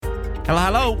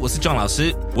Hello， 我是 John 老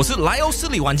师，我是莱欧斯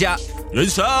里玩家，人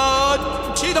生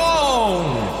启动，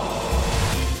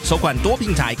首款多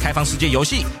平台开放世界游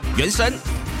戏《原神》，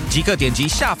即刻点击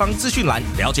下方资讯栏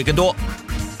了解更多。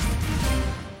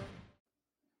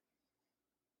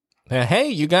Hey,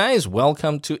 you guys,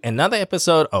 welcome to another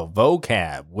episode of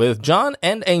Vocab with John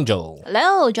and Angel.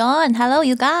 Hello, John. Hello,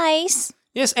 you guys.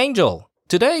 Yes, Angel.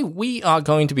 Today we are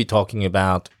going to be talking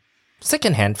about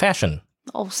secondhand fashion.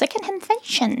 Oh, secondhand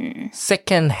fashion.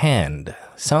 Secondhand.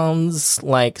 Sounds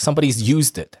like somebody's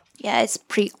used it. Yeah, it's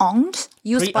pre-owned,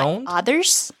 used by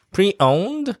others.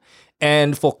 Pre-owned.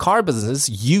 And for car business,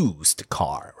 used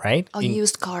car, right? Oh,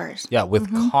 used cars. Yeah,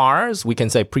 with cars, we can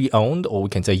say pre-owned or we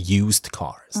can say used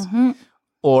cars.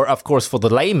 Or, of course, for the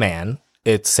layman,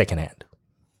 it's secondhand.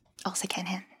 Oh,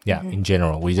 secondhand. Yeah, in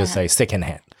general, we just say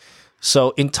secondhand.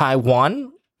 So in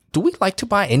Taiwan, do we like to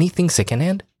buy anything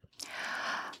secondhand?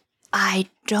 I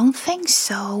don't think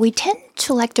so. We tend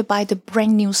to like to buy the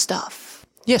brand new stuff.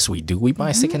 Yes, we do. We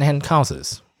buy secondhand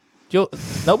houses.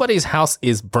 Nobody's house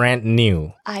is brand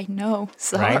new. I know.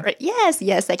 Sorry. Right?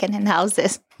 Yes, secondhand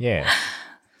houses. Yeah.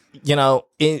 You know,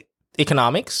 in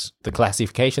economics, the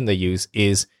classification they use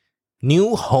is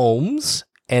new homes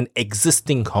and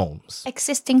existing homes.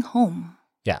 Existing home.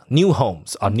 Yeah, new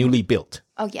homes are newly built.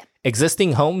 Oh, yeah.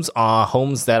 Existing homes are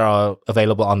homes that are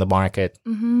available on the market,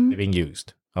 they're being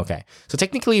used. Okay. So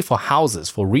technically for houses,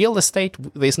 for real estate,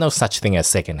 there's no such thing as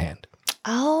secondhand.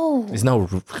 Oh.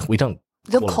 We don't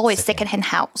call it secondhand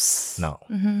house. No,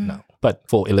 no. But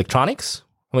for electronics,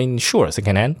 I mean, sure,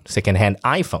 secondhand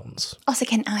iPhones. Oh,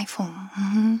 second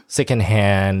iPhone.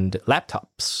 Secondhand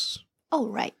laptops. Oh,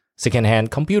 right.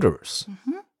 Secondhand computers.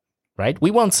 Right?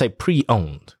 We won't say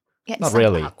pre-owned. Yeah, not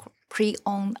really.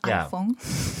 Pre-owned iPhone.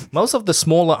 Most of the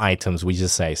smaller items, we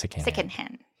just say secondhand.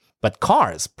 Secondhand. But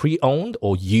cars, pre-owned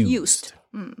or used. Used.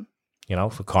 You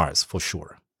know, for cars, for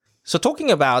sure. So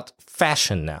talking about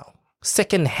fashion now.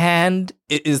 Secondhand,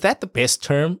 is that the best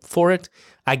term for it?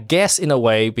 I guess in a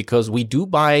way, because we do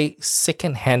buy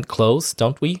secondhand clothes,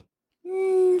 don't we?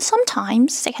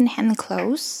 Sometimes secondhand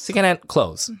clothes. Secondhand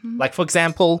clothes. Like, for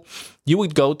example, you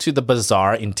would go to the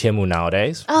bazaar in Temu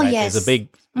nowadays. Oh, right? yes. There's a big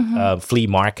flea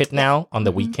market now on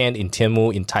the weekend in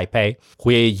Temu, in Taipei,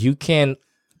 where you can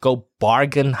go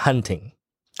bargain hunting.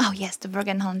 Oh, yes, the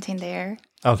bargain hunting there.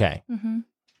 Okay.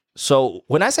 So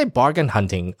when I say bargain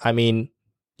hunting, I mean,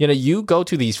 you know, you go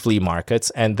to these flea markets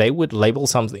and they would label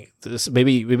something,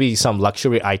 maybe some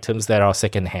luxury items that are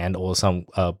secondhand or some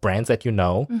brands that you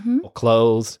know, or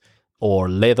clothes or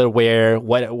leatherware,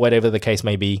 whatever the case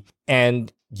may be.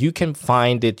 And you can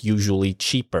find it usually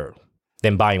cheaper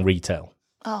than buying retail.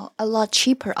 Oh, a lot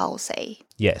cheaper, I'll say.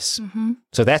 Yes.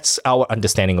 So that's our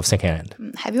understanding of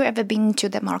secondhand. Have you ever been to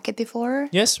the market before?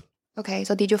 Yes. Okay,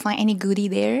 so did you find any goodie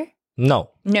there?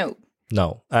 No.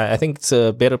 No. I think it's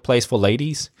a better place for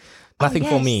ladies. Nothing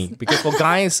for me. Because for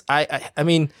guys, I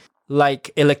mean, like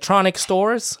electronic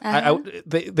stores,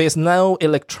 there's no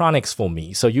electronics for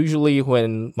me. So usually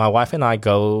when my wife and I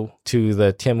go to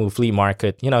the Temu flea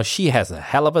market, you know, she has a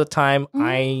hell of a time.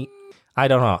 I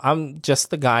don't know. I'm just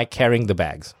the guy carrying the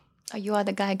bags. Oh, you are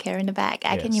the guy carrying the bag.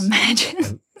 I can Yes.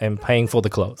 imagine. and paying for the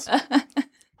clothes.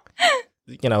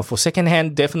 You know, for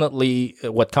secondhand, definitely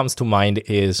what comes to mind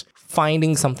is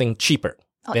finding something cheaper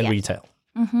than retail.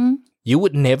 You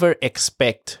would never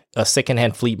expect a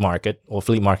secondhand flea market or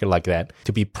flea market like that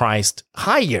to be priced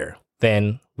higher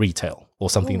than retail or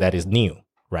something that is new,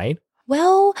 right?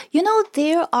 Well, you know,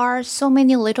 there are so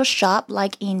many little shops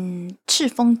like in 赤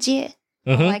峰街,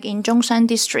 like in Zhongshan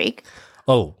district.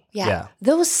 Oh, yeah.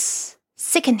 Those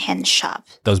secondhand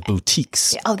shops. Those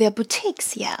boutiques. Oh, they're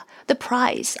boutiques, yeah. The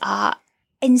price are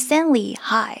insanely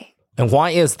high. And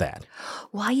why is that?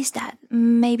 Why is that?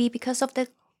 Maybe because of the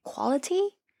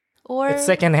quality? Or It's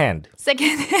secondhand.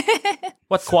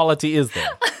 What quality is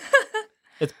there?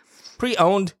 It's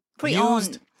pre-owned,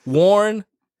 used, worn,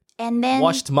 and then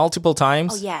washed multiple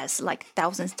times. Oh yes, like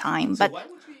thousands times. So but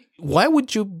why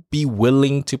would you be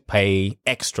willing to pay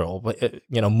extra,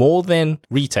 you know, more than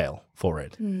retail for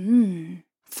it?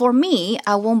 for me,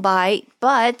 I won't buy,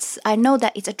 but I know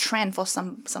that it's a trend for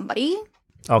somebody.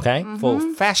 Okay, for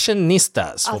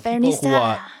fashionistas, for people who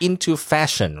are into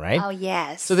fashion, right? Oh,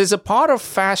 yes. So there's a part of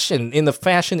fashion in the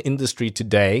fashion industry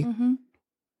today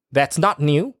that's not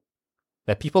new,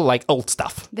 that people like old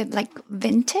stuff. Like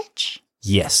vintage?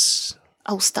 Yes.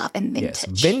 Old stuff and vintage.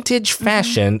 Yes. Vintage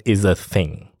fashion is a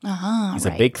thing. It's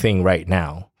a big thing right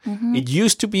now. It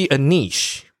used to be a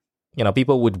niche. You know,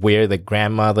 people would wear their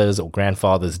grandmother's or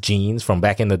grandfather's jeans from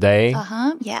back in the day.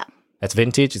 Yeah. That's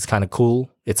vintage. It's kind of cool.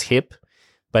 It's hip.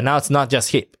 But now it's not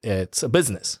just hip. It's a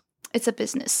business. It's a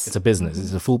business. It's a business.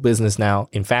 It's a full business now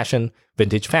in fashion,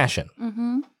 vintage fashion.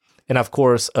 And of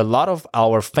course, a lot of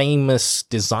our famous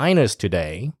designers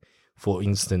today, for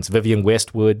instance, Vivienne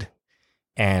Westwood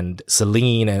and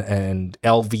Celine and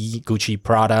LV, Gucci,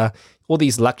 Prada, all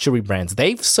these luxury brands,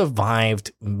 they've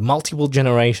survived multiple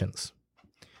generations.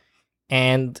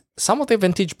 And some of their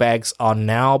vintage bags are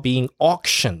now being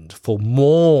auctioned for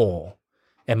more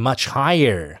and much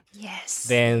higher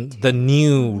than the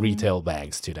new retail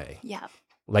bags today. Yeah.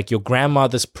 Like your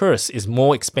grandmother's purse is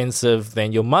more expensive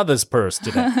than your mother's purse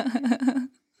today.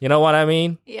 You know what I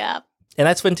mean? Yeah. And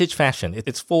that's vintage fashion.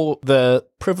 It's for the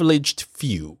privileged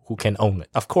few who can own it.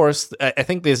 Of course, I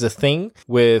think there's a thing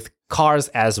with cars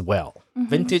as well.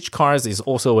 Vintage cars is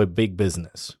also a big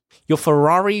business. Your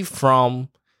Ferrari from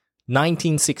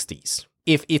 1960s,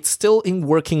 if it's still in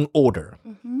working order,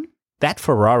 that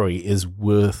Ferrari is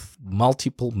worth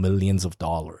multiple millions of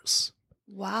dollars.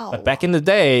 Wow. But back in the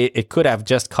day, it could have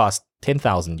just cost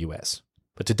 10,000 US.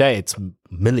 But today, it's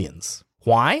millions.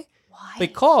 Why?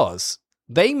 Because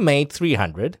they made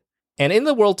 300. And in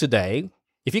the world today,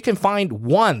 if you can find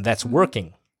one that's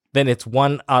working, then it's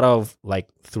 1 out of like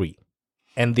 3.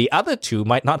 And the other 2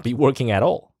 might not be working at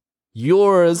all.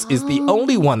 Yours is the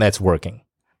only one that's working.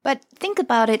 But think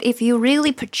about it. If you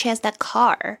really purchase that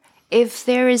car, if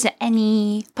there is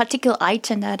any particular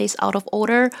item that is out of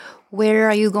order, where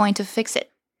are you going to fix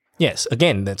it? Yes,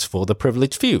 again, that's for the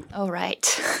privileged few. Oh, right.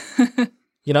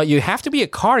 You know, you have to be a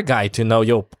car guy to know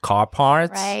your car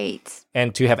parts. Right.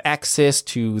 And to have access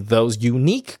to those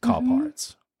unique car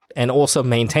parts. And also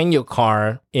maintain your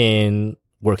car in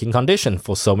working condition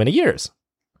for so many years.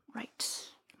 Right.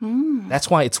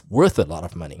 That's why it's worth a lot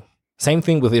of money. Same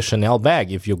thing with your Chanel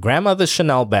bag. If your grandmother's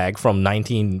Chanel bag from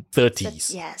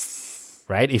 1930s, Yes.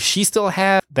 right? If she still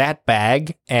had that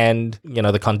bag and, you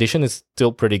know, the condition is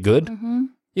still pretty good,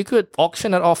 you could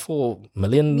auction it off for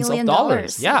millions of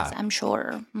dollars. Yeah. Yes, I'm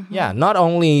sure. Yeah. Not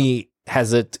only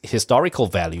has it historical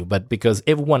value, but because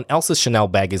everyone else's Chanel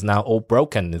bag is now all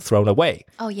broken and thrown away.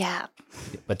 Oh, yeah.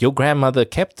 But your grandmother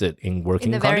kept it in working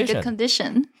In a condition. very good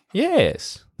condition.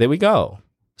 Yes. There we go.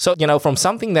 So, you know, from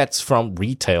something that's from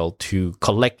retail to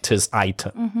collector's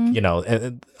item, you know,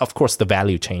 and of course the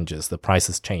value changes, the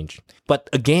prices change. But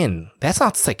again, that's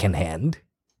not secondhand.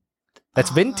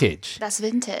 That's vintage. That's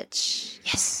vintage.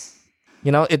 Yes.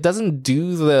 You know, it doesn't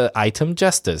do the item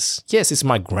justice. Yes, it's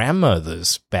my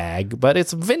grandmother's bag, but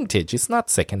it's vintage. It's not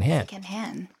secondhand.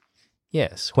 Secondhand.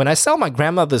 Yes. When I sell my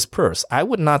grandmother's purse, I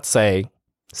would not say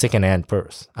secondhand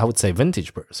purse. I would say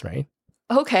vintage purse, right?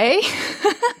 Okay.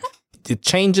 It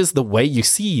changes the way you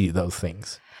see those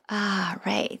things. Ah,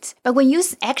 right. But when you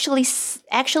actually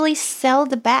sell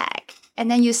the bag, and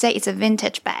then you say it's a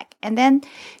vintage bag, and then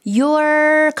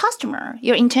your customer,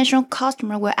 your intentional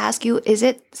customer will ask you, is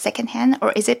it secondhand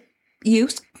or is it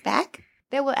used bag?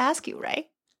 They will ask you, right?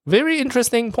 Very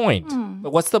interesting point.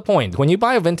 But what's the point? When you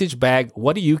buy a vintage bag,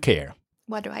 what do you care?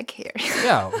 What do I care?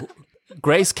 Yeah.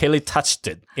 Grace Kelly touched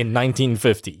it in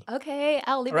 1950. Okay,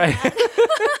 I'll leave Right. it at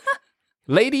that.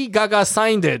 Lady Gaga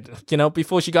signed it, you know,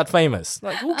 before she got famous.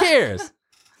 Like, who cares?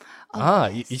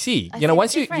 You see, you know,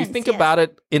 once you think about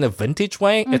it in a vintage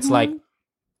way, it's like,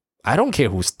 I don't care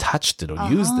who's touched it or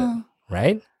used it,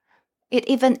 right? It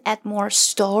even add more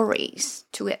stories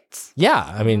to it. Yeah,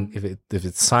 I mean, if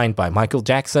it's signed by Michael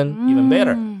Jackson, even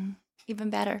better. Even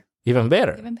better. Even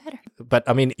better. Even better. But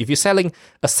I mean, if you're selling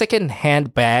a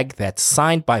second-hand bag that's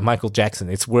signed by Michael Jackson,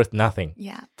 it's worth nothing.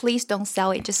 Yeah, please don't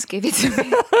sell it. Just give it to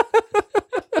me.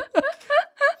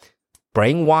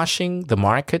 Brainwashing the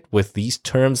market with these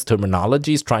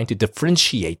terminologies, trying to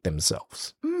differentiate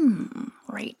themselves.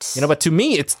 Right. You know, but to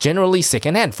me, it's generally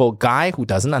secondhand. For a guy who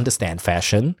doesn't understand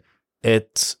fashion,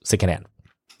 it's secondhand.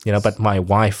 You know, but my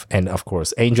wife and, of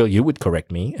course, Angel, you would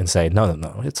correct me and say,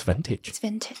 no, it's vintage. It's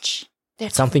vintage.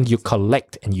 It's something you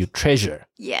collect and you treasure.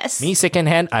 Yes. Me,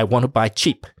 secondhand, I want to buy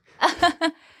cheap. Yeah,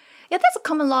 that's a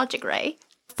common logic, right?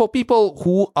 For people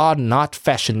who are not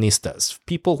fashionistas,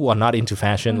 people who are not into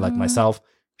fashion like myself,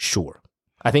 sure.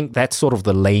 I think that's sort of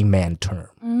the layman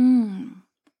term.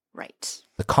 Right.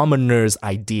 The commoner's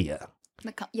idea.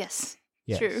 Yes.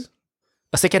 Yes. True.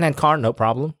 A secondhand car, no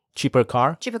problem. Cheaper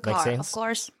car. Cheaper makes car, sense. of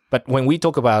course. But when we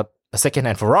talk about a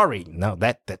secondhand Ferrari, no,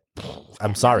 that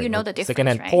I'm sorry. You know the difference,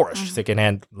 secondhand right? Porsche,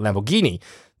 secondhand Lamborghini.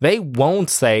 They won't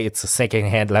say it's a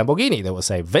secondhand Lamborghini. They will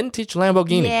say vintage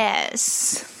Lamborghini.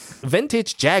 Yes.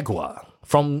 Vintage Jaguar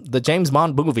from the James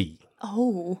Bond movie.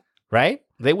 Oh. Right?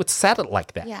 They would set it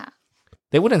like that. Yeah.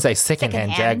 They wouldn't say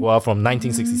secondhand Jaguar from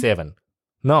 1967.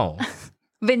 No.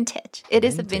 Vintage. It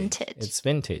is a vintage. It's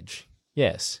vintage.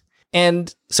 Yes.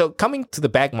 And so coming to the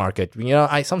bag market, you know,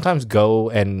 I sometimes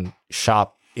go and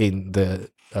shop in the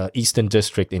Eastern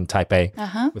District in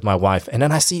Taipei with my wife. And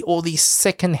then I see all these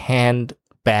secondhand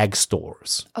bag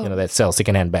stores, that sell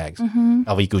secondhand bags.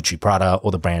 LV, Gucci, Prada,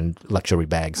 all the brand luxury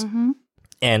bags.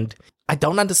 And I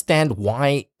don't understand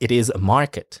why it is a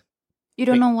market. You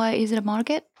don't know why is it a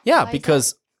market? Yeah,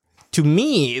 because to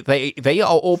me, they are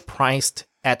all priced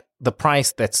at the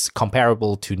price that's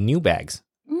comparable to new bags.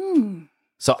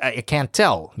 So I can't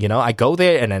tell, I go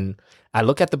there and then I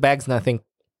look at the bags and I think,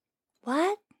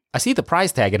 what? I see the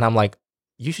price tag and I'm like,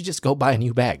 you should just go buy a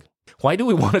new bag. Why do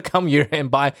we want to come here and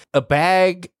buy a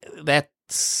bag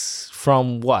that's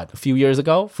from what? A few years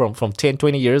ago? From 10,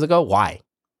 20 years ago? Why?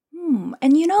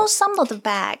 And some of the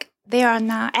bag, they are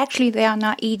not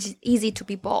easy to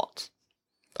be bought.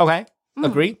 Okay.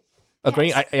 Agree.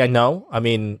 Yes. I know. I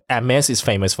mean, Hermes is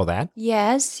famous for that.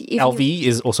 Yes. LV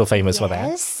is also famous for that.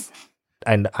 Yes.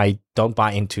 And I don't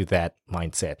buy into that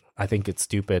mindset. I think it's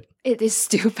stupid. It is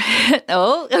stupid.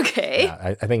 Oh, okay.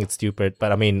 Yeah, I think it's stupid.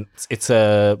 But I mean,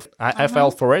 I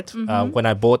fell for it. When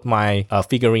I bought my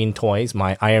figurine toys,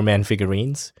 my Iron Man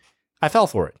figurines, I fell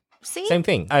for it. See? Same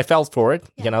thing. I fell for it.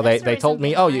 Yeah, They told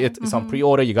me, it's on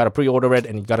pre-order. You got to pre-order it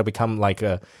and you got to become like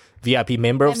a VIP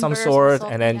member of some sort.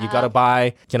 And then you got to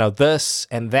buy, this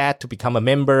and that to become a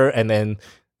member. And then,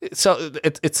 so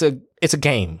it's a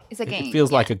game. It's a game. It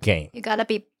feels like a game. You got to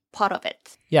be part of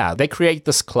it. Yeah. They create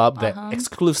this club, that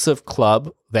exclusive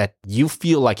club that you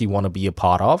feel like you want to be a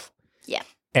part of. Yeah.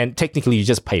 And technically you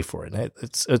just pay for it.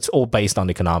 It's all based on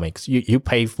economics. You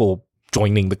pay for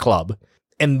joining the club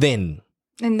and then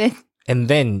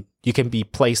you can be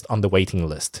placed on the waiting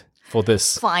list for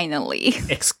this finally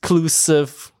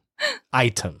exclusive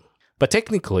item. But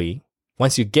technically,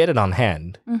 once you get it on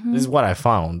hand, this is what I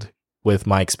found with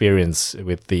my experience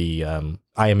with the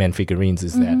Iron Man figurines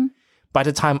is that by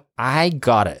the time I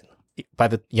got it,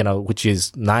 which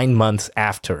is 9 months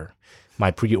after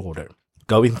my pre-order,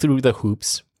 going through the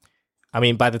hoops, I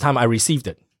mean, by the time I received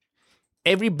it,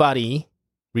 everybody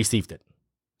received it.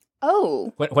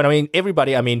 Oh. When I mean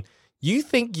everybody, I mean, you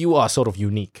think you are sort of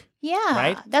unique. Yeah.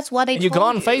 Right? That's what You go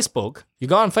on Facebook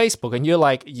and you're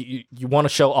like, you want to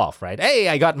show off, right? Hey,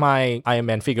 I got my Iron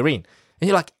Man figurine. And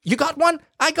you're like, you got one?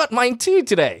 I got mine too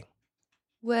today.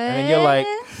 What? And then you're like,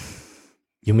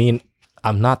 you mean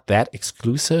I'm not that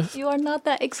exclusive? You are not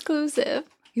that exclusive.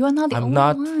 You are not the only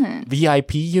not one.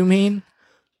 VIP, you mean?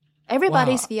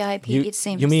 Everybody's VIP, it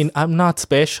seems. You mean I'm not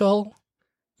special?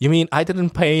 You mean I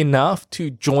didn't pay enough to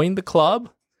join the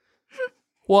club?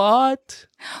 What?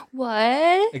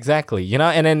 What? Exactly.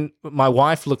 And then my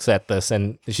wife looks at this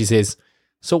and she says,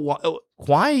 so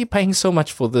why are you paying so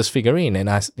much for this figurine? And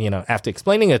I, after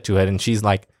explaining it to her, and she's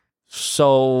like,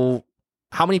 so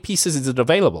how many pieces is it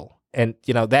available? And,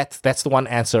 that's the one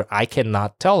answer I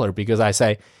cannot tell her because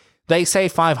they say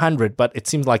 500, but it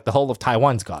seems like the whole of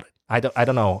Taiwan's got it. I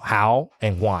don't know how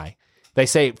and why. They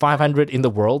say 500 in the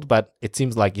world, but it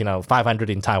seems like, 500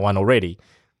 in Taiwan already.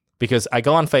 Because I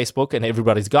go on Facebook and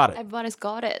everybody's got it. Everybody's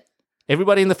got it.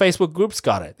 Everybody in the Facebook group's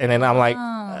got it. And then I'm like,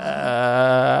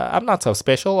 I'm not so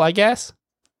special, I guess.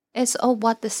 It's all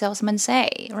what the salesmen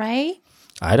say, right?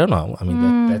 I don't know. I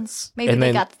mean, that's... Maybe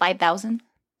they got 5,000.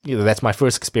 That's my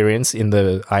first experience in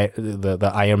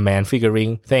the Iron Man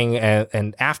figurine thing.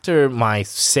 And after my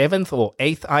 7th or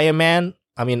 8th Iron Man,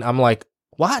 I mean, I'm like,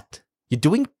 what? You're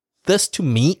doing this to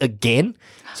me again?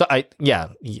 So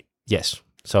yes.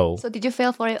 So did you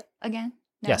fail for it again?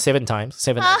 No. Yeah, 7 times.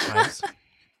 7 times.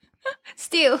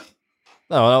 Still.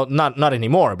 No, not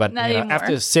anymore. But not anymore.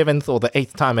 After 7th or the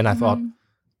 8th time, and I thought,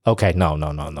 okay, no.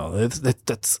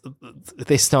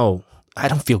 There's no. I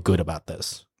don't feel good about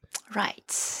this. Right.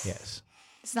 Yes.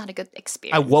 It's not a good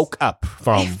experience. I woke up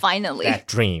from finally that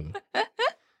dream.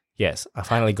 Yes, I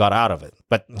finally got out of it.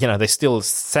 But they're still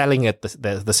selling it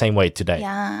the same way today.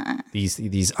 Yeah.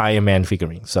 These Iron Man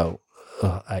figurines. So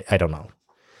I don't know.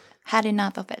 Had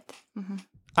enough of it.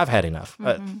 I've had enough.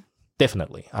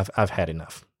 Definitely, I've had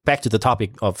enough. Back to the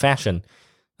topic of fashion.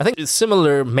 I think it's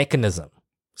similar mechanism,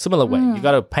 similar way. You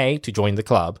got to pay to join the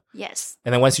club. Yes.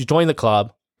 And then once you join the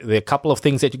club, there are a couple of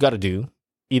things that you got to do,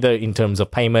 either in terms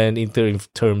of payment, either in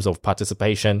terms of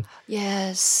participation.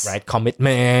 Yes. Right?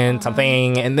 Commitment,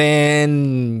 something. And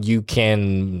then you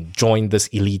can join this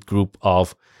elite group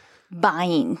of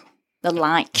buying the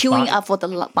line, queuing up for the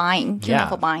buying, queuing up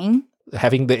for buying.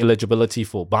 Having the eligibility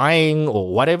for buying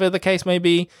or whatever the case may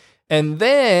be. And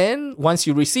then once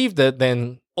you received it,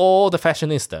 then all the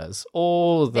fashionistas,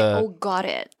 they all got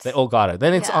it. They all got it.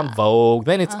 Then it's on Vogue,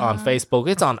 then it's on Facebook,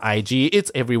 it's on IG,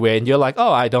 it's everywhere. And you're like,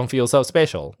 oh, I don't feel so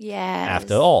special. Yes.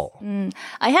 After all.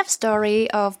 I have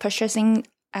story of purchasing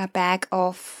a bag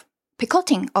of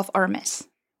picoting of Hermes.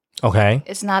 Okay.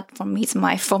 It's not for me, it's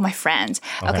for my friends.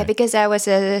 Okay. Okay, because I was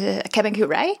a cabin crew,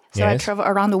 right? So I Yes. travel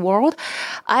around the world.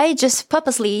 I just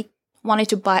purposely wanted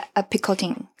to buy a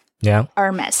picoting Yeah.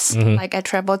 Hermes. Like I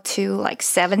traveled to like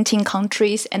 17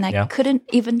 countries and I couldn't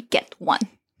even get one.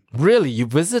 Really? You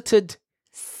visited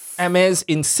Hermes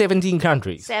in 17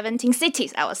 countries? 17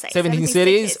 cities, I would say. 17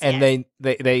 cities, and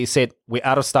yes. they said, we're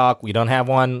out of stock, we don't have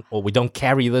one, or we don't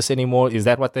carry this anymore. Is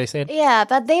that what they said? Yeah,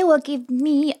 but they will give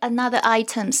me another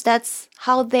items. That's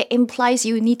how they implies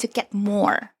you need to get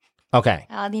more. Okay.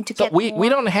 Need to So get we more.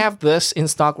 don't have this in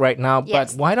stock right now,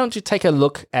 Yes. but why don't you take a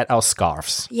look at our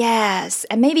scarves? Yes,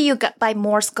 and maybe you buy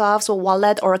more scarves or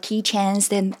wallet or keychains,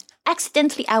 then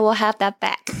accidentally I will have that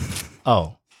back.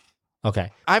 Oh,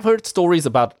 okay. I've heard stories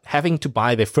about having to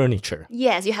buy the furniture.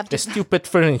 Yes, you have The to. stupid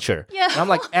furniture. Yeah. And I'm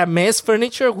like, Hermes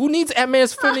furniture? Who needs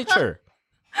Hermes furniture?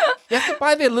 You have to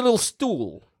buy their little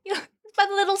stool. But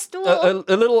a little stool.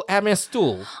 A little Hermes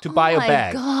stool to buy a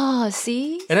bag. Oh my god,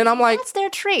 see? And then I'm like, That's their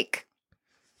trick.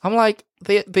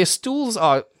 their stools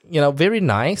are, very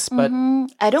nice, but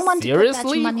I don't want to put that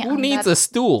seriously, money who on needs that. a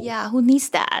stool? Yeah, who needs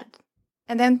that?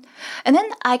 And then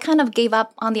I kind of gave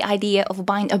up on the idea of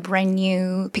buying a brand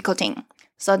new picoting.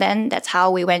 So then that's how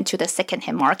we went to the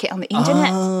secondhand market on the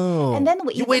internet. Oh, And then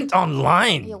you went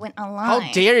online. You went online.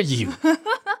 How dare you?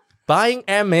 Buying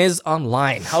Hermes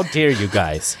online. How dare you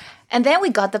guys? And then we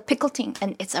got the picoting,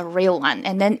 and it's a real one.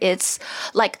 And then it's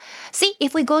like, see,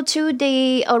 if we go to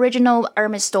the original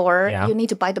Hermes store, Yeah. you need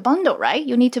to buy the bundle, right?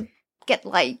 You need to get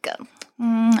like,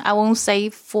 I won't say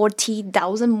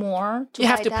 40,000 more. You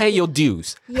have buy to that. pay your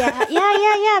dues.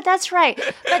 Yeah, that's right.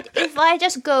 But if I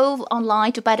just go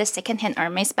online to buy the secondhand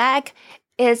Hermes bag,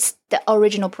 it's the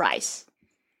original price.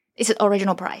 It's the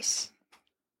original price.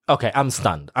 Okay, I'm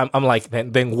stunned. I'm like,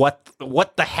 then what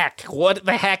the heck? What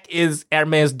the heck is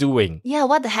Hermes doing? Yeah,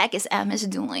 what the heck is Hermes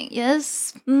doing?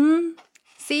 Yes.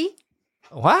 See?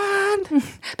 What?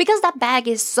 Because that bag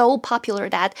is so popular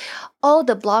that all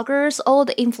the bloggers, all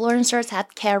the influencers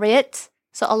have carried it.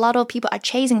 So a lot of people are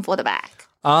chasing for the bag.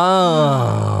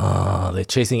 Oh, they're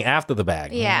chasing after the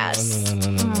bag. Yes.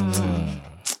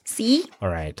 See? All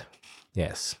right.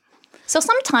 Yes. So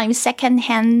sometimes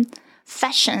secondhand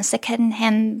fashion,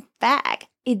 secondhand bag,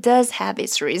 it does have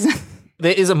its reason.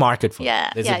 There is a market for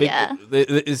Yeah, it. yeah.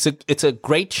 It's a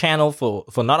great channel for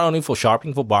not only for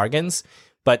shopping for bargains,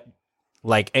 but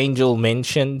like Angel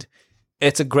mentioned,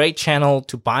 it's a great channel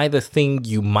to buy the thing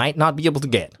you might not be able to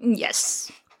get.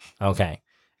 Yes. Okay.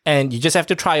 And you just have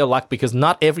to try your luck because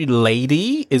not every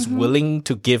lady is willing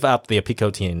to give up their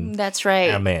picotin That's right.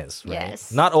 Hermes, right?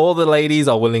 Yes. Not all the ladies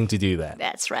are willing to do that.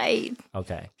 That's right.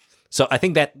 Okay. So I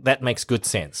think that makes good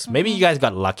sense. Maybe you guys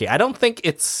got lucky. I don't think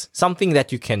it's something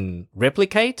that you can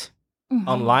replicate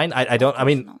online. I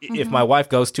mean, if my wife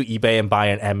goes to eBay and buy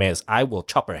an Hermes, I will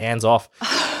chop her hands off.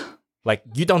 Like,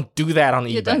 you don't do that on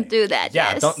eBay. You don't do that,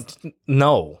 Yeah, yes.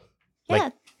 no. Yeah.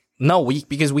 Like, no,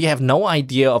 because we have no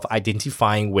idea of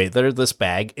identifying whether this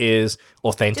bag is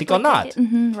authentic or not.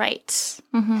 Right.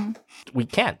 We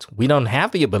can't. We don't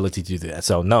have the ability to do that.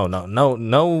 So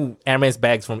no Hermes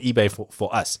bags from eBay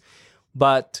for us.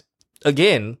 But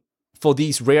again, for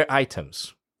these rare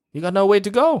items, you got nowhere to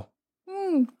go.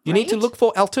 You need to right? look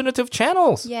for alternative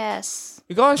channels. Yes.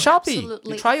 You go on Shopee.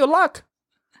 Absolutely. You try your luck.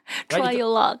 Try your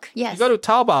luck. Yes. You go to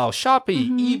Taobao, Shopee,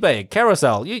 eBay,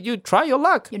 Carousel. You try your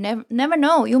luck. You never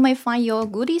know. You may find your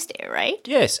goodies there, right?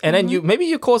 Yes, and then maybe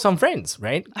you call some friends,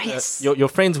 right? Yes. Your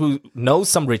friends who know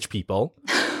some rich people,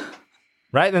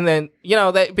 right? And then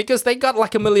because they got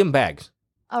like 1 million bags.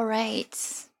 All right.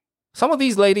 Some of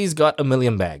these ladies got 1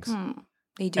 million bags,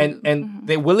 They do. and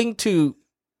they're willing to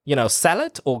sell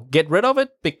it or get rid of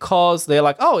it because they're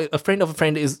like, oh, a friend of a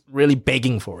friend is really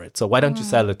begging for it, so why don't you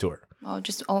sell it to her? or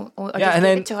just Yeah, give and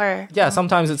then it to her. yeah,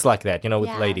 sometimes it's like that, with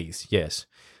Yeah. ladies, yes.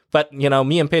 But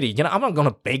me and Petty, I'm not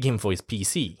gonna beg him for his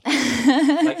PC.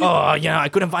 Like, oh, I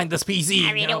couldn't find this PC.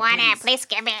 I really want it. Please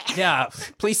give me. Yeah,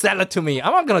 please sell it to me.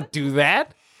 I'm not gonna do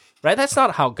that, right? That's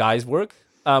not how guys work.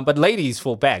 But ladies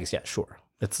for bags, yeah, sure.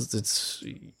 It's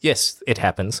yes, it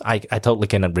happens. I totally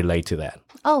can relate to that.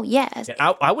 Oh, yes.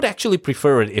 I would actually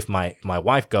prefer it if my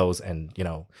wife goes and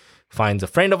finds a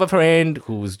friend of a friend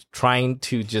who's trying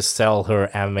to just sell her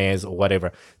Hermes or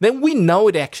whatever. Then we know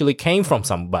it actually came from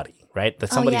somebody, right? That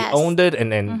somebody yes. owned it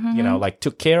and then like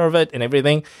took care of it and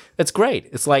everything. That's great.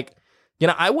 It's like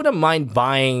I wouldn't mind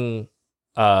buying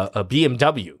a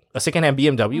BMW, a secondhand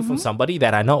BMW from somebody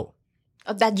that I know.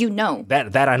 That you know.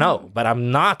 That I know, but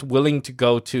I'm not willing to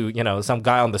go to some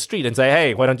guy on the street and say,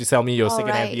 "Hey, why don't you sell me your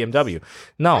secondhand right. BMW?"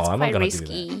 No, That's I'm not quite going to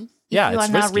risky. do that. If Yeah, you it's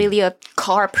are not risky. really a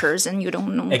car person, you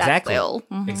don't know Exactly. that well.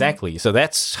 Exactly. So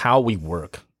that's how we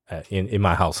work. in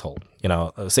my household.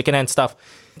 Secondhand stuff,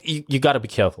 you got to be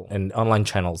careful in online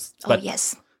channels. But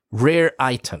yes. Rare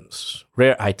items,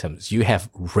 you have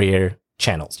rare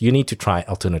channels. You need to try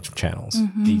alternative channels.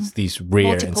 These rare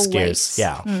Multiple and scarce. ways.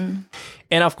 Yeah.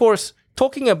 And of course,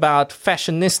 talking about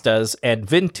fashionistas and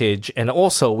vintage, and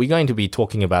also we're going to be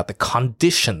talking about the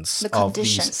conditions of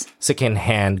these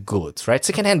secondhand goods, right?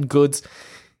 Secondhand goods,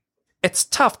 it's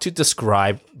tough to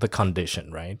describe the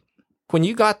condition, right? When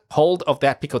you got hold of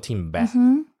that Picotin bag,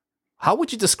 how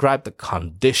would you describe the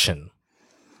condition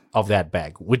of that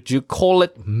bag? Would you call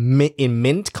it in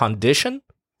mint condition?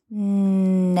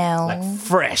 No. Like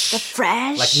fresh.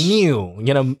 Fresh? Like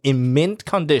new, in mint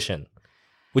condition.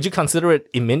 Would you consider it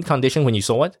in mint condition when you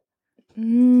saw it?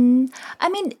 I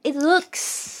mean, it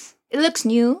looks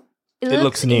new. It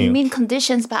looks new. In mint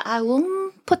conditions, but I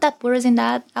won't put that words in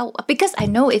that because I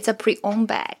know it's a pre-owned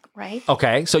bag, right?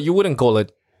 Okay, so you wouldn't call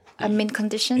it a mint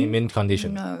condition? In mint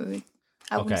condition. No,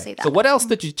 I wouldn't say that. So what else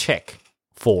did you check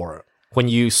for when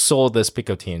you saw this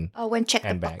Picotin when check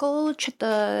handbag? The buckle, check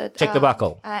the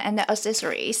buckle. And the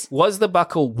accessories. Was the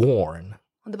buckle worn?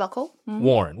 The buckle?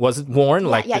 Worn. Was it worn?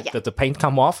 Did the paint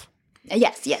come off?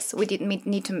 Yes. We did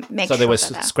need to make sure. So there was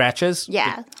scratches?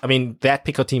 Yeah. I mean, that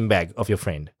Picotin bag of your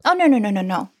friend. Oh, no.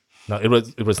 No,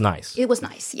 it was nice. It was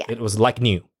nice, yeah. It was like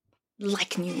new.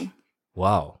 Like new.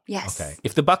 Wow. Yes. Okay.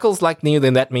 If the buckle's like new,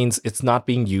 then that means it's not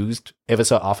being used ever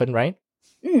so often, right?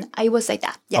 I would say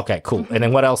that. Yeah. Okay, cool. And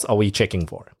then what else are we checking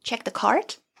for? Check the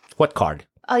card. What card?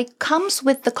 It comes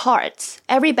with the cards.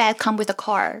 Every bag comes with a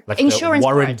card. Like insurance the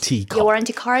warranty cards. card. Your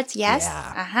warranty cards, yes.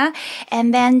 Yeah.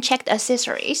 And then check the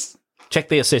accessories. Check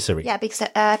the accessory. Yeah, because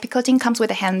Picotin comes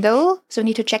with a handle. So you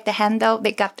need to check the handle.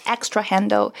 They got extra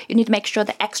handle. You need to make sure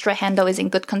the extra handle is in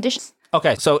good condition.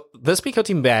 Okay, so this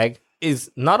Picotin bag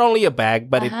is not only a bag,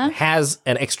 but it has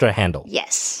an extra handle.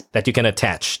 Yes. That you can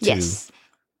attach to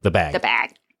the bag. The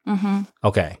bag.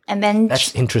 Okay. And then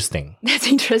that's interesting. That's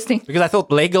interesting. Because I thought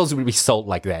Legos would be sold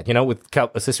like that, with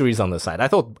accessories on the side. I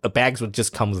thought bags would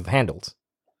just come with handles.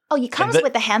 Oh, it comes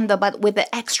with the handle, but with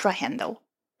the extra handle.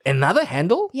 Another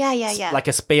handle? Yeah. Like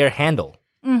a spare handle.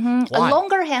 Why? A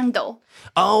longer handle.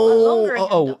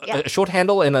 A short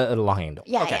handle and a long handle.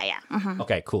 Yeah.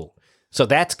 Okay, cool. So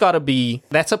that's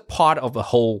a part of the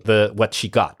whole what she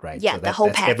got, right? Yeah, so the whole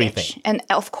package. Everything. And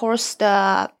of course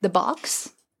the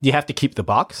box. You have to keep the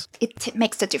box? It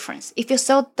makes a difference. If you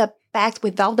sell the bags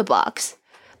without the box,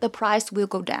 the price will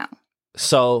go down.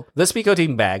 So this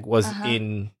Picotin bag was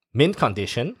in mint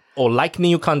condition or like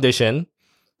new condition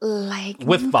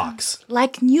with box.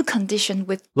 Like new condition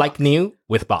with Like new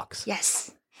with box.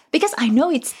 Yes. Because I know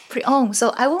it's pre-owned,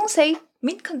 so I won't say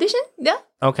mint condition. Yeah.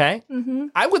 Okay.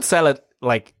 I would sell it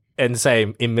and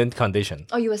say in mint condition.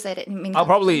 Oh, you would say it in mint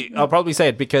condition. I'll probably say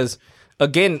it because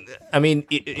again, I mean,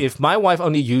 if my wife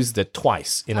only used it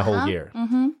twice in a whole year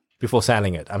before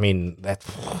selling it, I mean,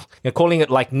 calling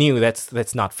it like new,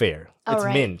 that's not fair. It's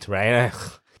mint, right?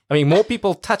 I mean, more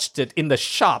people touched it in the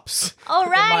shops. All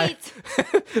right.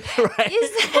 Right?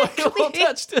 Exactly. More people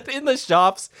touched it in the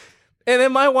shops. And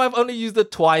then my wife only used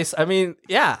it twice. I mean,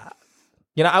 yeah.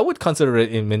 I would consider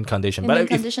it in mint condition. But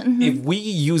if we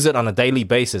use it on a daily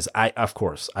basis, I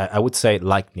would say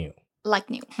like new. Like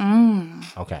new.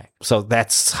 Okay. So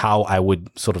that's how I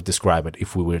would sort of describe it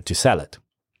if we were to sell it.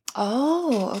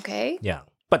 Oh, okay. Yeah.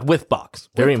 But with box.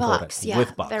 Very important. Box, yeah,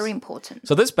 with box. Very important.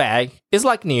 So this bag is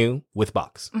like new with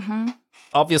box.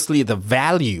 Obviously, the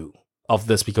value of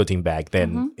this Picotin bag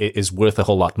then is worth a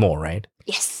whole lot more, right?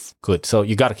 Yes. Good. So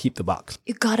you got to keep the box.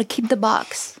 You got to keep the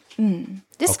box.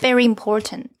 This is very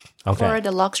important for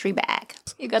the luxury bag.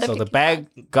 You got to. So the bag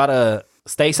got to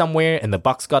stay somewhere and the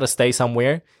box got to stay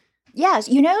somewhere. Yes.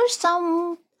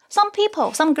 Some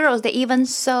people, some girls, they even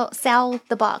sell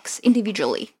the box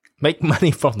individually. Make money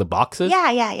from the boxes?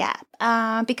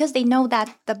 Yeah. Because they know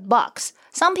that the box,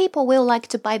 some people will like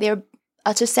to buy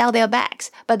to sell their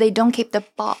bags, but they don't keep the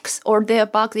box or their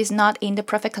box is not in the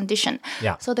perfect condition.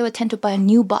 Yeah. So they will tend to buy a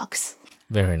new box.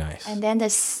 Very nice. And then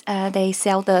they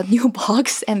sell the new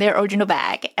box and their original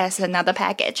bag as another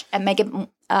package and make it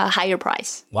a higher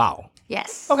price. Wow.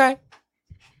 Yes.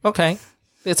 Okay.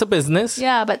 It's a business.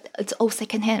 Yeah, but it's all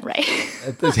secondhand, right?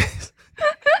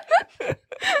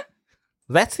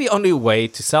 That's the only way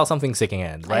to sell something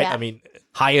secondhand, right? Yeah. I mean,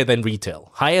 higher than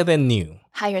retail, higher than new.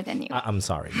 Higher than new. I'm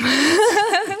sorry.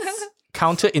 It's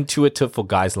counterintuitive for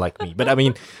guys like me. But I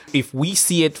mean, if we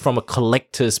see it from a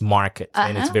collector's market,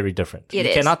 then it's very different. You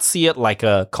cannot see it like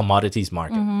a commodities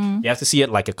market. You have to see it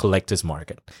like a collector's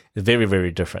market. It's very,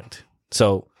 very different.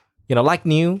 So, like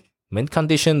new, mint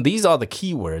condition, these are the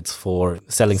keywords for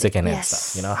selling secondhand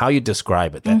stuff. How you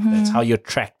describe it. That's how you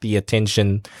attract the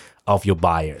attention of your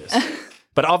buyers.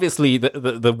 But obviously,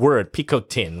 the word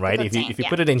picotin, right? Picotin, If you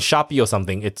put it in Shopee or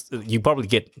something, you probably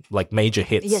get like major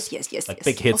hits. Yes. Like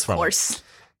big hits from it. Of course.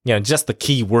 Just the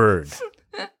keyword.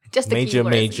 Just the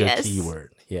major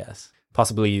keyword. Yes.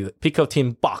 Possibly the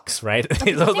picotin box, right?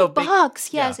 It's also big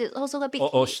box. Yes, it's also a big.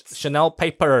 Or Chanel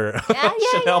paper. Yeah,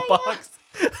 Chanel box.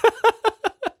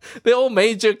 They're all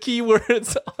major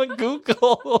keywords on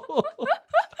Google.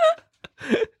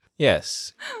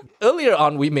 Yes. Earlier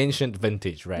on, we mentioned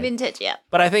vintage, right? Vintage, yeah.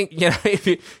 But I think,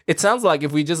 it sounds like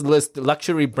if we just list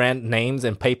luxury brand names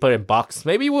and paper and box,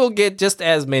 maybe we'll get just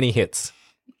as many hits.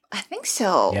 I think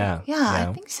so. Yeah.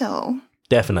 I think so.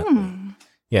 Definitely.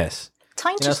 Yes.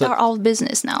 Time to start our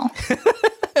business now.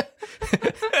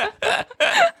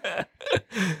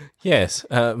 Yes.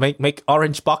 Make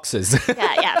orange boxes.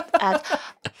 Yeah.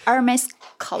 Hermes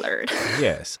colored.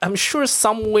 Yes. I'm sure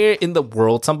somewhere in the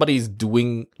world, somebody's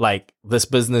doing like this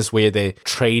business where they're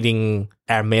trading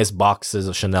Hermes boxes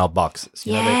or Chanel boxes.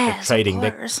 They're trading.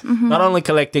 Of course. They're not only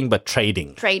collecting, but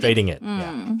trading. Trading it.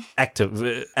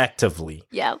 Yeah. Actively.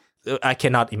 Yeah. I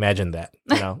cannot imagine that,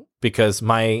 because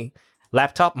my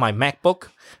laptop, my MacBook,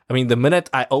 the minute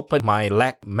I open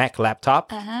my Mac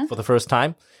laptop for the first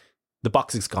time, the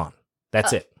box is gone.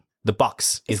 That's it. The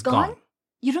box is gone.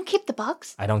 You don't keep the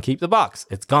box? I don't keep the box.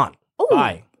 It's gone. Oh.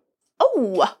 Bye.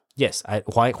 Oh. Yes.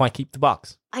 Why keep the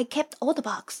box? I kept all the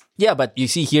box. Yeah, but you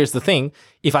see, here's the thing.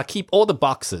 If I keep all the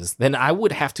boxes, then I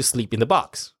would have to sleep in the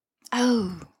box.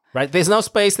 Oh. Right? There's no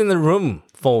space in the room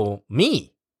for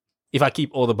me if I keep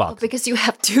all the boxes. Because you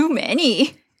have too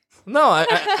many. No,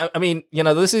 I mean,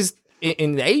 this is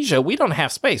in Asia. We don't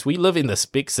have space. We live in the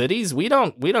big cities. We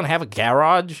don't have a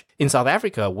garage. In South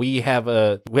Africa, we have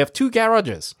 2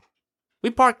 garages. We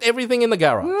parked everything in the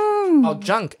garage. Our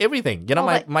junk, everything.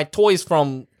 My toys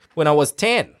from when I was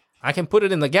 10. I can put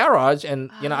it in the garage,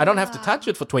 and I don't have to touch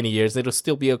it for 20 years. It'll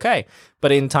still be okay.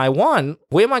 But in Taiwan,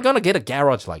 where am I going to get a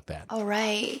garage like that? All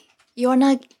right, you're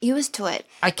not used to it.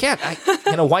 I can't.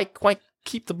 Why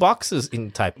keep the boxes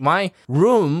in type? My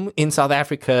room in South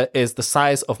Africa is the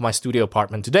size of my studio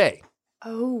apartment today.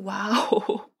 Oh,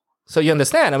 wow. So you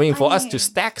understand? For us to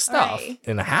stack stuff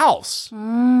in a house,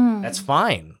 that's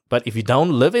fine. But if you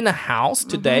don't live in a house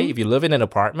today, if you live in an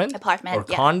apartment or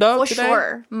condo today, for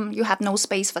sure, you have no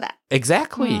space for that.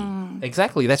 Exactly.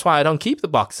 Exactly. That's why I don't keep the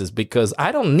boxes, because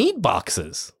I don't need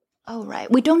boxes. Oh,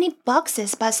 right. We don't need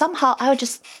boxes, but somehow I would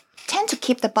just tend to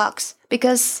keep the box,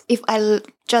 because if I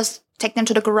just take them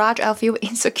to the garage, I'll feel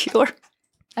insecure.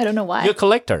 I don't know why. You're a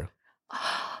collector.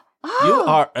 Oh, you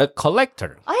are a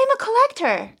collector. I am a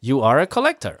collector. You are a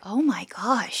collector. Oh my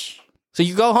gosh. So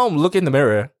you go home, look in the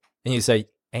mirror, and you say,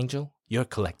 Angel, you're a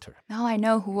collector. Now I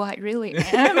know who I really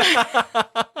am.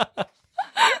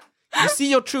 You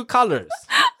see your true colors.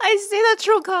 I see the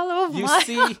true color of You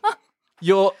see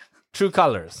your true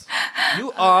colors.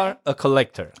 You are a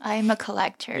collector. I'm a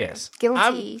collector. Yes.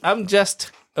 Guilty. I'm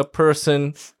just a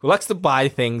person who likes to buy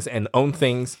things and own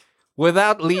things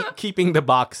without keeping the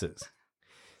boxes.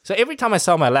 So every time I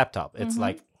sell my laptop, it's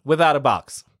like, without a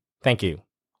box. Thank you.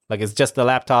 Like, it's just the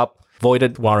laptop,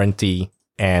 voided warranty,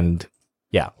 and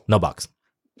no box.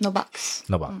 No box.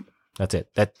 No box. That's it.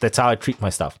 That's how I treat my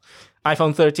stuff.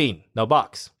 iPhone 13, no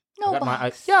box. No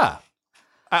box.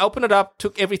 I opened it up,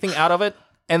 took everything out of it,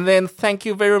 and then thank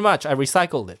you very much. I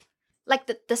recycled it. Like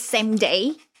the same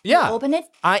day? Yeah. You open it?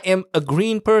 I am a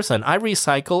green person. I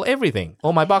recycle everything.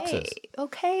 All my boxes.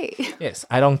 Okay. Yes,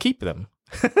 I don't keep them.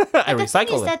 I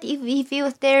recycle them. That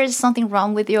if there's something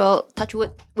wrong with your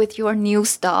with your new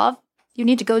stuff, you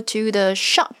need to go to the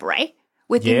shop, right?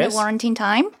 Within the warranty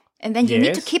time. And then you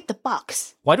need to keep the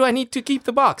box. Why do I need to keep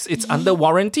the box? It's under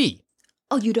warranty.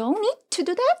 Oh, you don't need to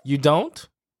do that? You don't?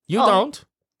 You don't?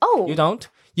 Oh. You don't?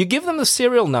 You give them the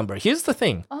serial number. Here's the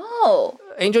thing. Oh.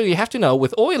 Angel, you have to know,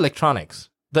 with all electronics,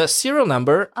 the serial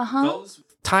number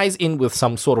ties in with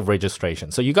some sort of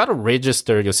registration. So you got to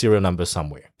register your serial number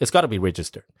somewhere. It's got to be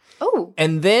registered. Oh.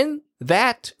 And then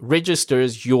that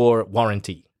registers your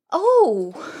warranty.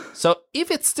 Oh. So if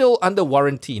it's still under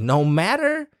warranty, no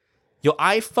matter your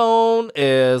iPhone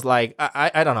is like,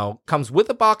 I don't know, comes with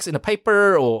a box in a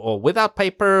paper or without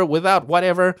paper, without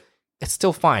whatever, it's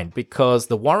still fine because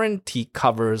the warranty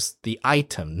covers the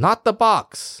item, not the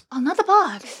box. Oh, not the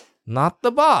box. Not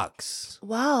the box.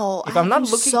 Wow. If I'm not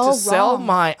looking to sell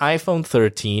my iPhone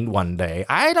 13 one day,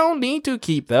 I don't need to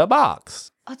keep the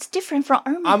box. Oh, it's different from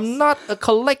Hermes. I'm not a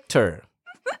collector.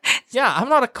 Yeah, I'm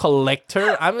not a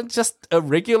collector. I'm just a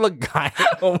regular guy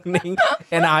owning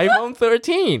an iPhone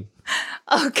 13.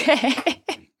 Okay.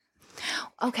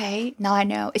 Okay, now I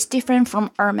know. It's different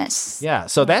from Hermes. Yeah,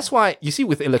 so that's why, you see,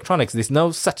 with electronics, there's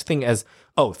no such thing as,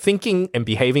 thinking and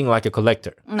behaving like a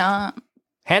collector. No.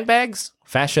 Handbags,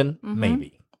 fashion,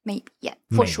 maybe. Maybe, yeah,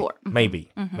 for sure.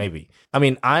 Maybe. I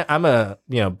mean, I'm a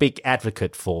big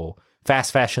advocate for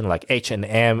fast fashion like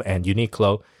H&M and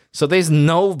Uniqlo. So there's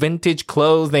no vintage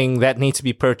clothing that needs to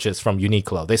be purchased from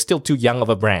Uniqlo. They're still too young of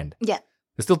a brand. Yeah.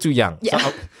 They're still too young. Yeah.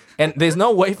 So, and there's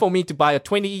no way for me to buy a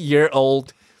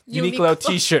 20-year-old Uniqlo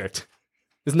t-shirt.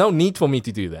 There's no need for me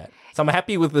to do that. So I'm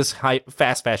happy with this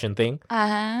fast fashion thing.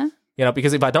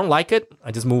 Because if I don't like it,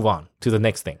 I just move on to the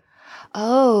next thing.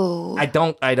 Oh. I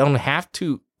don't have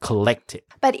to collect it.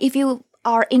 But if you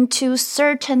are into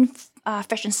certain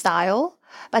fashion style,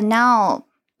 but now,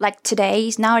 like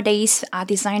nowadays,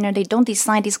 designer, they don't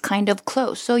design this kind of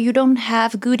clothes. So you don't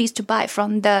have goodies to buy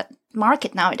from the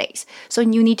market nowadays. So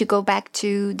you need to go back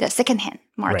to the secondhand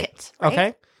market. Right?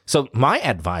 Okay. So my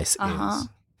advice is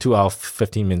to our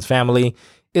 15 Minutes family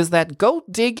is that go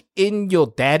dig in your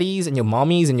daddy's and your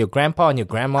mommy's and your grandpa and your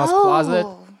grandma's closet.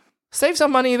 Save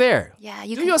some money there. Yeah,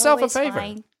 you do can yourself a always favor.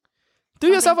 find Do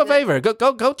yourself a good. favor.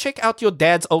 Go check out your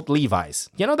dad's old Levi's.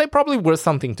 They're probably worth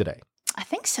something today. I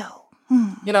think so.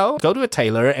 Go to a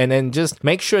tailor and then just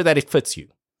make sure that it fits you.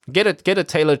 Get a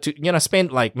tailor to,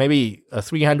 spend like maybe a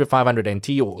 300, 500 NT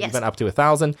or even up to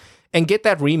 1,000 and get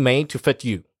that remade to fit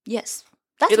you. Yes.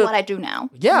 That's what I do now.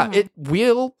 Yeah, it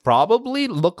will probably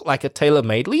look like a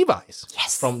tailor-made Levi's.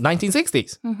 Yes. From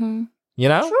 1960s.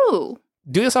 True.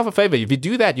 Do yourself a favor. If you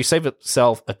do that, you save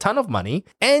yourself a ton of money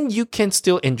and you can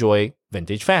still enjoy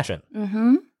vintage fashion.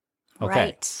 Okay.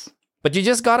 Right. But you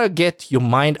just gotta get your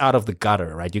mind out of the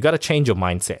gutter, right? You gotta change your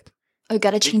mindset. You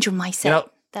gotta change your mindset.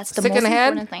 That's the most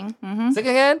important thing.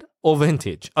 Secondhand or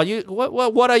vintage? Are you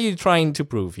what are you trying to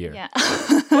prove here? Yeah.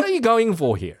 What are you going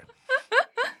for here?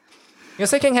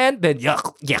 Secondhand, then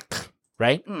yuck,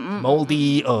 right?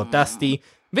 Moldy or dusty.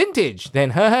 Vintage,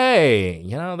 then hey,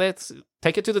 let's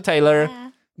take it to the tailor,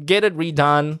 get it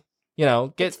redone.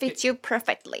 It fits you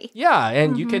perfectly. Yeah,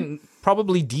 and you can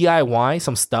probably DIY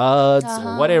some studs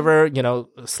or whatever.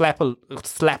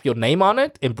 Slap your name on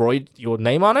it, embroider your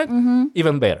name on it.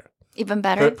 Even better. Even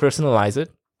better. Personalize it.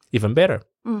 Even better.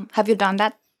 Have you done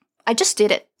that? I just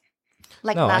did it.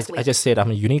 Last week. I just said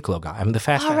I'm a Uniqlo guy. I'm the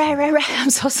fast fashion. Right.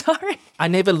 I'm so sorry. I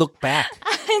never look back.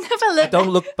 I don't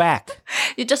look back.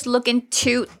 You just look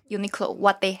into Uniqlo,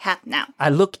 what they have now. I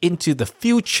look into the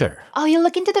future. Oh, you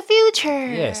look into the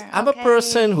future. Yes. I'm a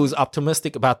person who's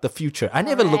optimistic about the future. I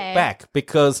never look back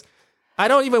because I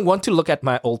don't even want to look at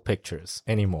my old pictures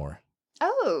anymore.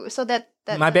 Oh, so that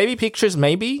my baby pictures,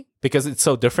 maybe, because it's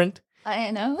so different.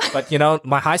 I know. But,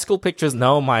 my high school pictures,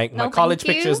 no. My college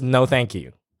pictures, no thank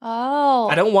you. Oh.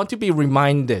 I don't want to be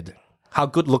reminded how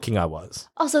good looking I was.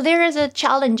 Oh, so there is a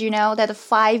challenge, that a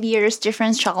 5 years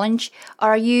difference challenge.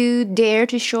 Are you dare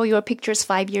to show your pictures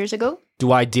 5 years ago?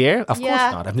 Do I dare? Of course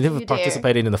not. I've never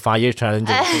participated in the 5-year challenge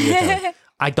or the 3-year challenge.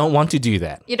 I don't want to do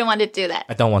that. You don't want to do that.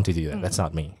 I don't want to do that. That's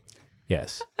not me.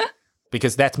 Yes.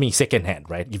 Because that's me secondhand,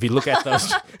 right? If you look at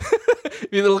those, if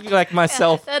you look like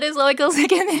myself. That is local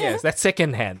secondhand. Yes, that's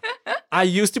secondhand. I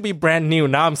used to be brand new.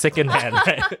 Now I'm secondhand,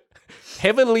 right?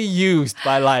 Heavily used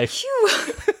by life.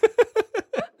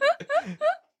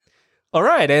 All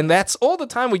right, and that's all the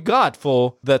time we got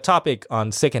for the topic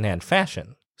on secondhand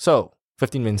fashion. So,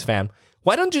 15 Minutes fam,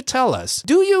 why don't you tell us,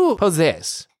 do you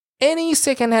possess any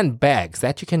secondhand bags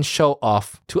that you can show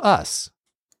off to us?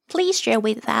 Please share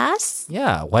with us.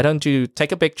 Yeah, why don't you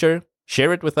take a picture,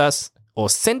 share it with us, or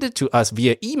send it to us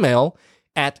via email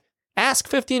at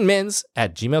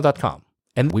ask15mins@gmail.com.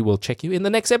 And we will check you in the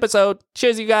next episode.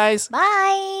 Cheers, you guys.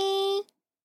 Bye.